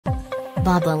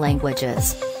bab.la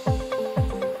languages.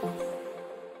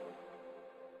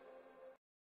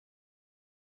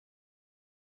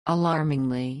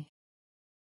 Alarmingly.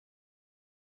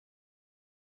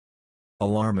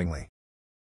 Alarmingly.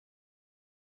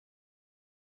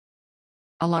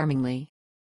 Alarmingly.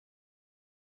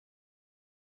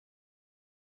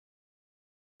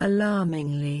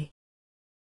 Alarmingly.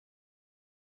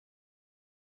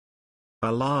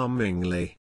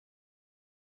 Alarmingly.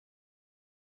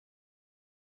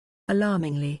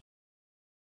 Alarmingly.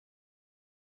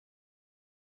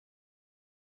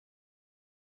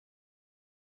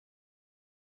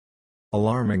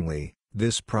 Alarmingly,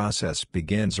 this process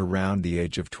begins around the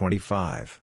age of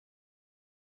 25.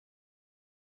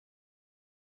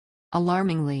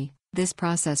 Alarmingly, this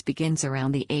process begins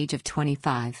around the age of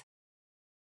 25.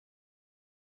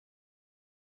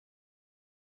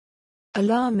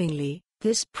 Alarmingly,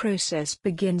 this process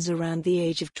begins around the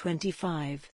age of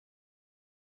 25.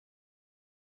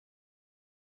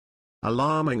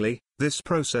 Alarmingly, this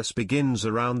process begins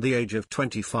around the age of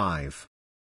 25.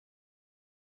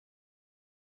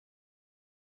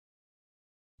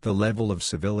 The level of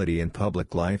civility in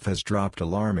public life has dropped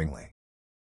alarmingly.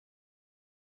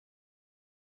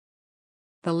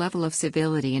 The level of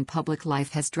civility in public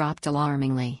life has dropped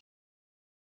alarmingly.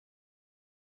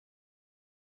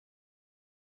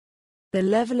 The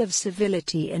level of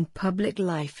civility in public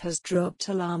life has dropped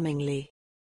alarmingly.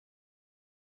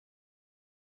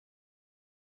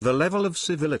 The level of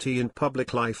civility in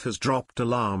public life has dropped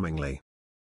alarmingly.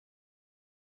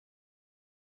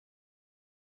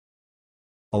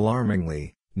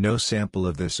 Alarmingly, no sample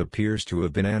of this appears to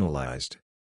have been analyzed.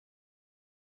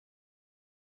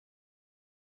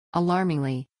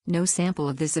 Alarmingly, no sample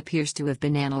of this appears to have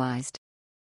been analyzed.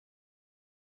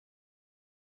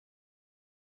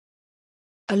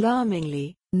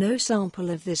 Alarmingly, no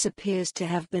sample of this appears to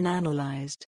have been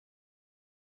analyzed.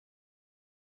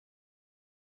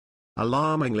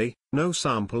 Alarmingly, no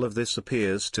sample of this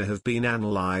appears to have been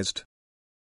analyzed.